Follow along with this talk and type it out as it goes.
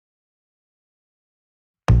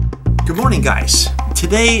Good morning, guys.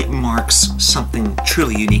 Today marks something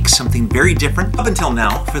truly unique, something very different. Up until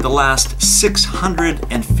now, for the last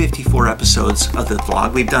 654 episodes of the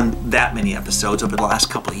vlog, we've done that many episodes over the last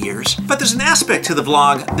couple of years. But there's an aspect to the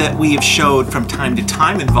vlog that we have showed from time to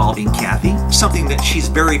time involving Kathie, something that she's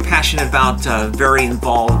very passionate about, very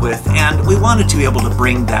involved with, and we wanted to be able to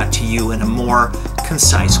bring that to you in a more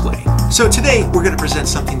concise way. So today we're going to present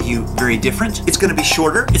something to you very different. It's going to be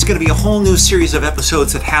shorter. It's going to be a whole new series of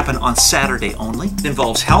episodes that happen on Saturday only. It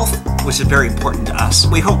involves health, which is very important to us.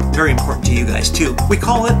 We hope very important to you guys too. We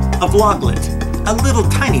call it a vloglet, a little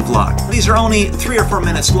tiny vlog. These are only 3 or 4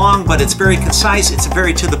 minutes long, but it's very concise, it's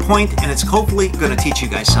very to the point, and it's hopefully going to teach you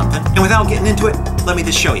guys something. And without getting into it, let me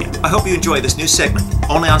just show you. I hope you enjoy this new segment,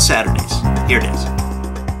 only on Saturdays. Here it is.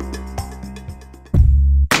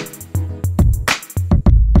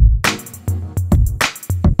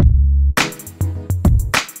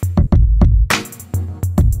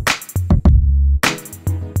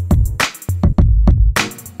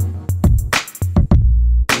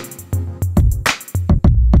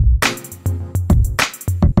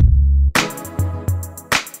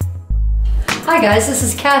 Hi guys, this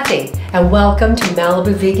is Kathie and welcome to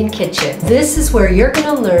Malibu Vegan Kitchen. This is where you're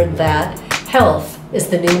going to learn that health is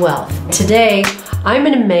the new wealth. Today I'm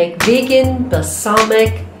going to make vegan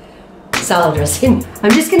balsamic salad dressing.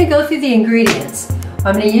 I'm just going to go through the ingredients.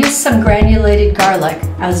 I'm going to use some granulated garlic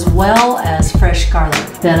as well as fresh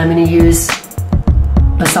garlic. Then I'm going to use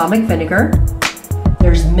balsamic vinegar.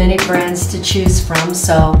 There's many brands to choose from,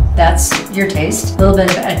 so that's your taste. A little bit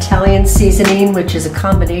of Italian seasoning, which is a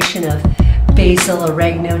combination of basil,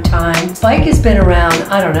 oregano, thyme. Spike has been around,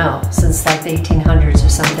 I don't know, since like the 1800s or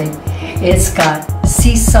something. It's got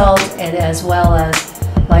sea salt and as well as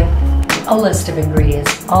like a list of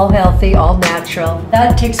ingredients. All healthy, all natural.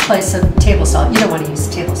 That takes place of table salt. You don't want to use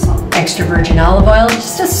table salt. Extra virgin olive oil,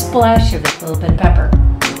 just a splash of it, a little bit of pepper.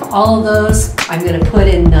 All of those I'm going to put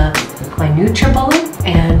in my NutriBullet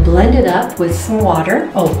and blend it up with some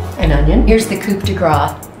water. Oh, an onion. Here's the coup de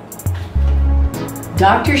grace.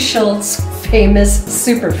 Dr. Schultz's famous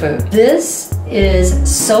superfood. This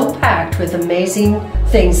is so packed with amazing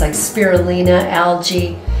things like spirulina,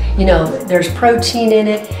 algae, you know, there's protein in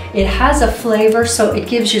it. It has a flavor, so it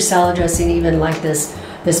gives your salad dressing even like this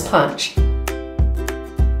punch.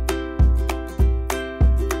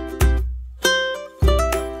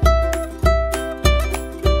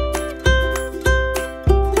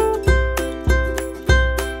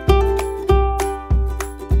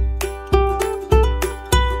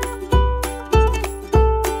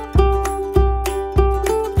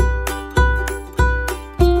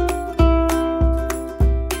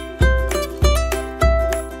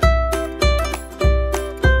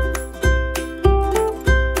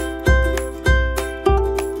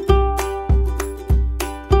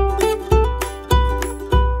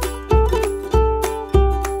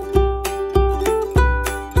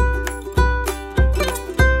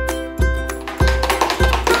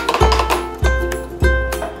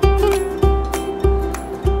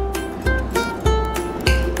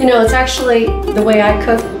 You know, it's actually the way I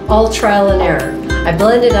cook, all trial and error. I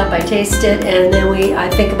blend it up, I taste it, and then I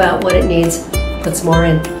think about what it needs, put some more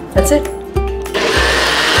in. That's it.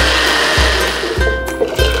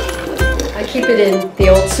 I keep it in the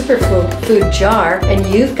old superfood jar, and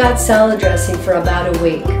you've got salad dressing for about a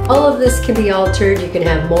week. All of this can be altered. You can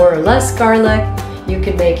have more or less garlic. You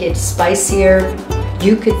can make it spicier.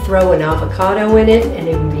 You could throw an avocado in it, and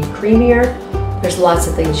it would be creamier. There's lots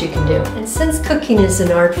of things you can do. And since cooking is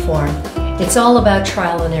an art form, it's all about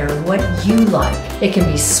trial and error, what you like. It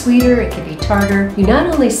can be sweeter, it can be tartar. You not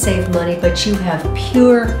only save money, but you have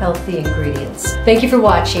pure, healthy ingredients. Thank you for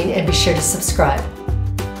watching, and be sure to subscribe.